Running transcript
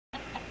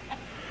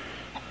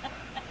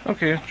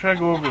Okay, try to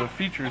go over the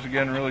features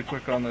again really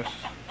quick on this.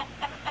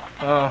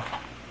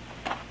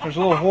 There's a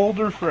little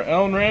holder for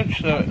Allen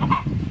wrench that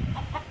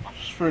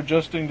is for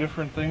adjusting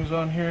different things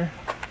on here.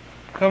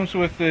 Comes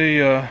with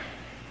a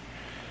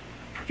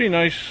pretty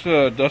nice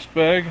dust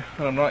bag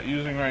that I'm not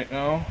using right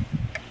now.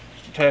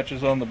 Just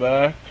attaches on the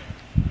back.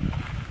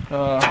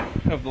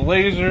 Have the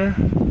laser,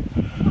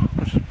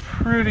 which is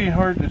pretty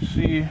hard to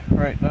see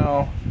right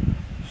now.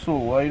 It's so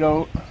light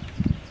out.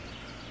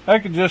 I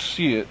can just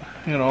see it,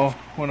 you know,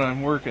 when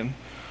I'm working.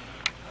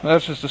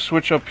 That's just a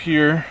switch up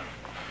here.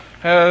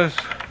 Has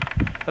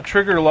a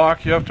trigger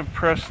lock. You have to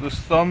press this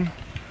thumb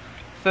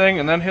thing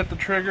and then hit the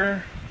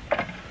trigger.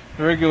 A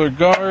regular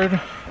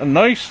guard.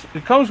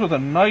 It comes with a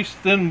nice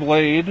thin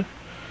blade.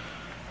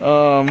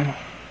 It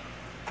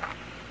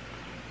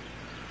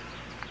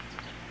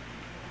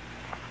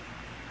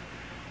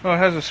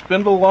has a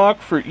spindle lock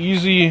for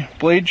easy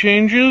blade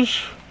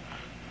changes.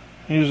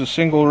 Use a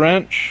single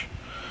wrench.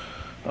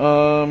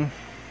 Of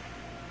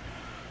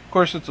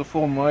course, it's a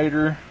full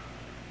miter.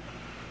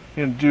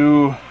 You can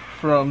do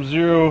from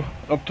 0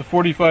 up to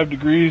 45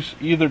 degrees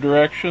either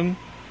direction.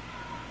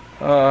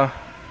 Has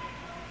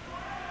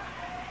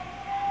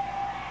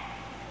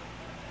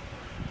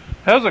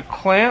a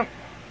clamp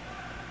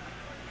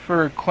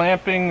for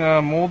clamping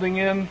molding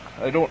in.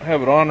 I don't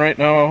have it on right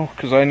now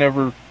because I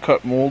never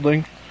cut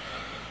molding.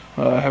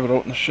 I have it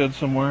out in the shed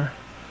somewhere.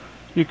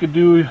 You could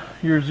do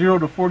your 0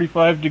 to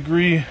 45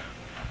 degree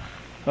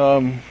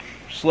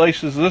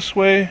slices this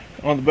way.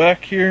 On the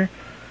back here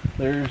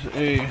there's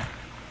a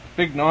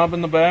big knob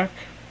in the back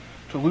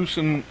to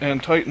loosen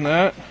and tighten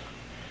that.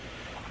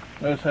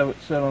 I just have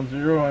it set on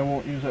 0. I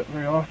won't use that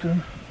very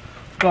often.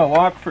 It's got a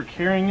lock for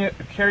carrying it,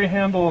 a carry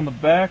handle on the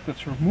back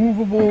that's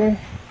removable.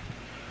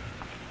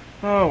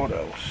 Oh, what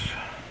else?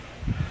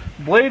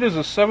 Blade is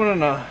a 7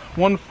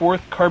 1/4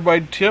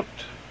 carbide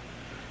tipped.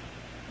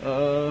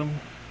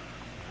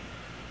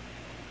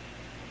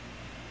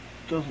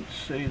 Doesn't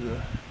say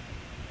the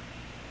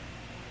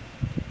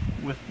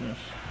widthness.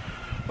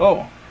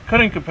 Oh,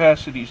 cutting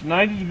capacities: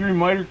 90 degree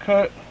miter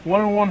cut,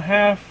 1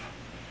 1/2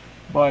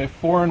 by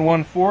 4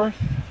 1/4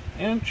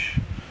 inch.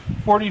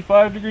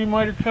 45 degree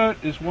miter cut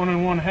is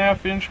 1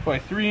 1/2 inch by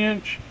 3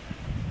 inch.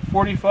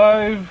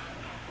 45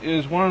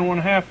 is 1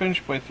 1/2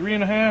 inch by 3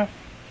 1/2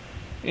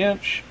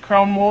 inch.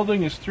 Crown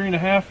molding is 3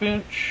 1/2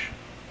 inch.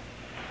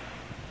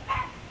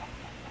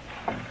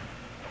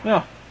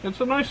 Yeah,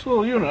 it's a nice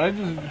little unit. I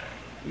just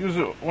use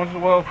it once in a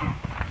while for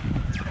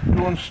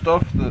doing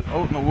stuff that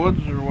out in the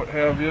woods or what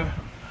have you.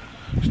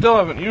 Still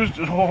haven't used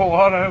it a whole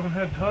lot. I haven't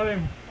had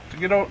time to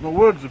get out in the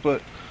woods,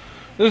 but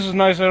this is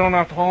nice. I don't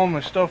have to haul my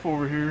stuff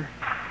over here.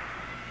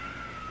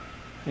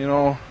 You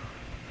know,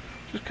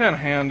 just kind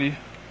of handy.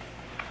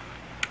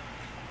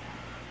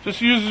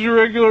 Just uses your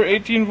regular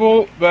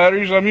 18-volt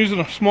batteries. I'm using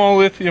a small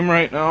lithium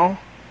right now.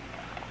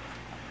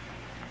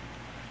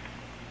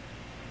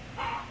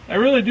 I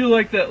really do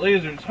like that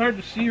laser. It's hard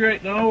to see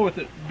right now with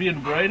it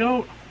being bright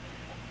out,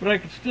 but I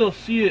can still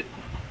see it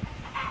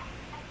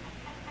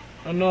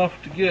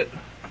enough to get,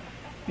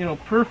 you know,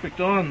 perfect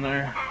on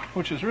there,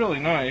 which is really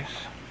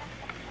nice.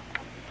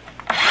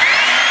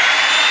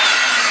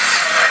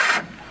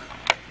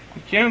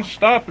 You can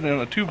stop it in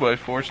a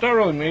 2x4. It's not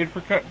really made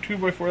for cutting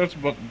 2x4. That's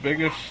about the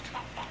biggest.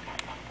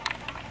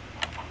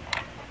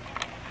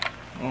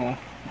 Oh,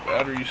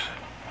 battery's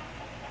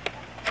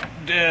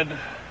dead.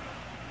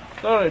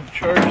 Thought I'd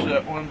charge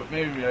that one, but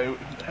maybe I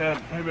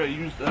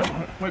used that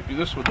one. It might be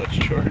this one that's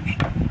charged.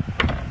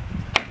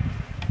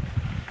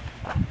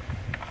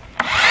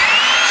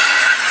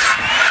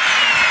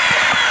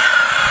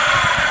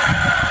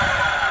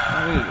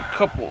 I need a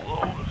couple of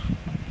those.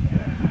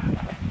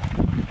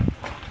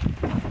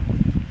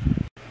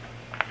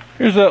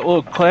 Here's that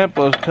little clamp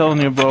I was telling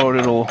you about.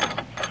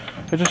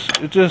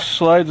 It just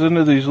slides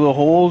into these little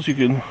holes you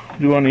can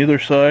do on either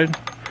side.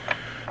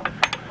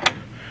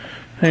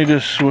 And you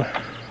just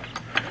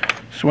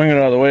swing it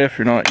out of the way if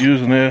you're not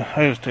using it.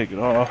 I just take it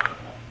off.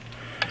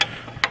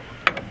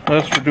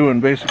 That's for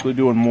basically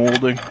doing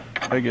molding,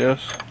 I guess.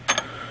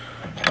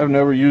 I've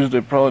never used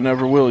it, probably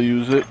never will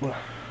use it, but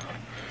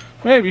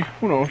maybe,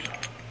 who knows.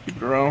 Keep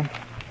it around.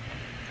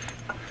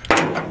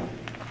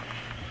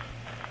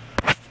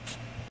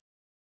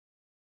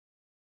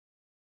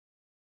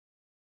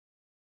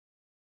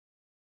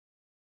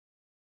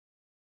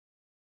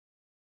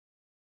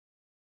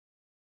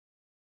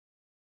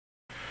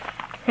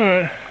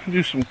 Alright,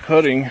 do some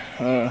cutting.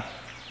 I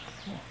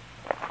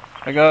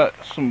got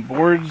some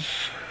boards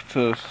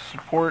to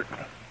support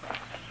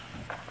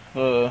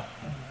the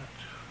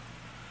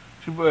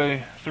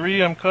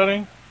 2x3 I'm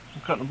cutting.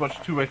 I'm cutting a bunch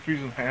of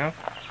 2x3s in half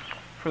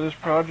for this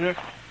project.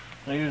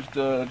 I used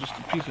just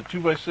a piece of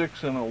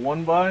 2x6 and a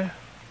 1x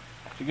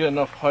to get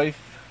enough height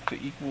to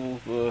equal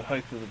the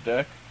height of the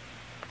deck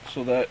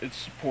so that it's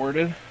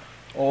supported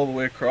all the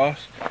way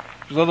across.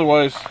 Because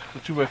otherwise the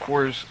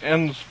 2x4's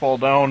ends fall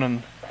down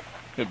and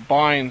it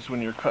binds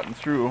when you're cutting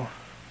through.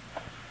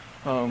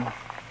 Yeah,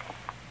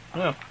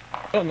 I've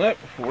done that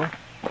before.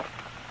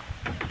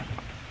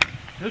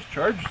 Just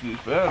charge these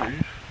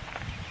batteries.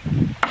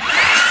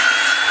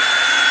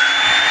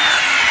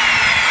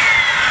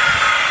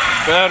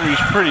 battery's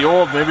pretty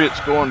old. Maybe it's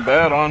going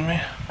bad on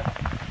me.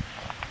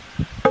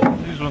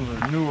 These ones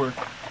are newer.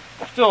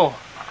 Still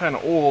kind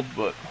of old,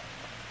 but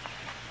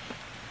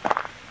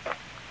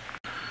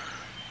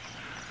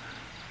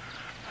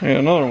yeah,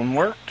 another one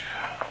worked.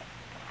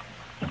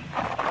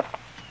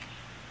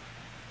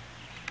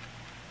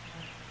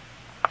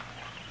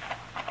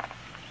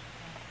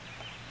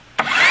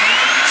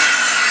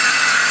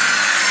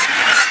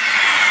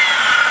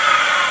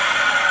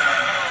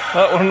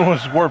 That one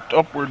was warped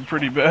upward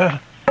pretty bad.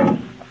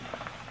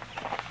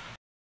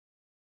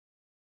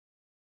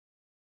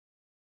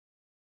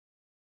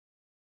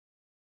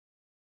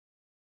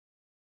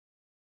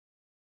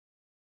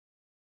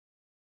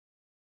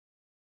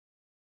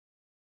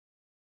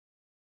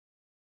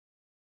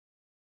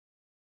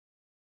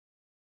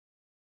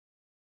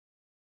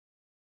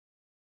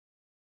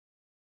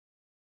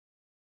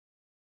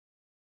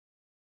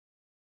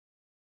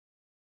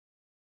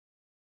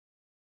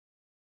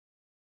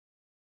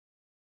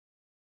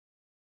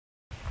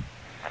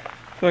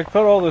 So I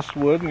cut all this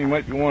wood, and you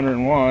might be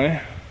wondering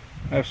why.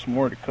 I have some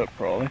more to cut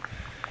probably.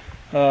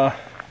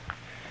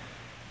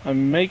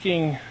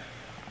 I'm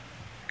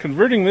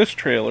converting this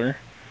trailer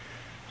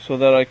so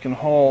that I can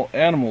haul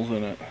animals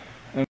in it.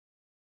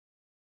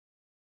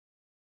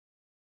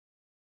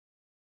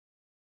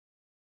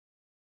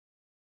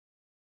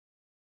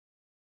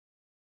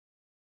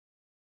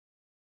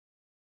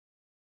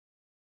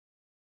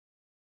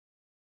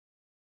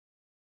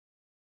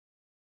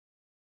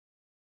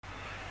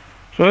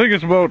 So I think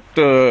it's about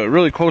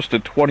really close to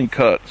 20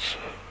 cuts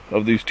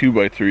of these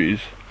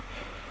 2x3s.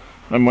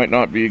 I might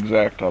not be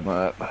exact on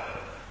that.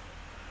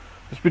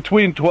 It's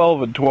between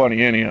 12 and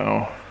 20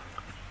 anyhow.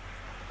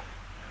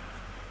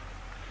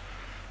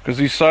 Because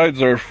these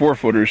sides are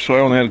 4-footers, so I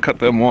only had to cut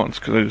them once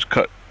because I just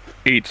cut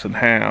 8s in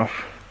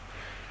half.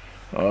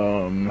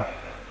 And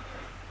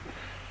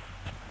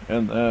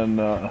then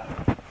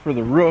for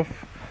the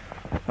roof,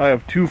 I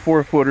have 2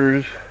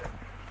 4-footers,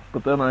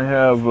 but then I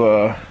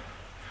have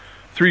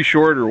 3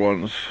 shorter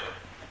ones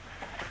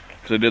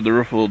because I did the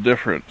roof a little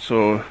different.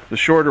 So the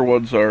shorter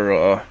ones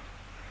are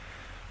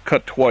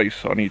cut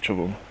twice on each of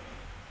them.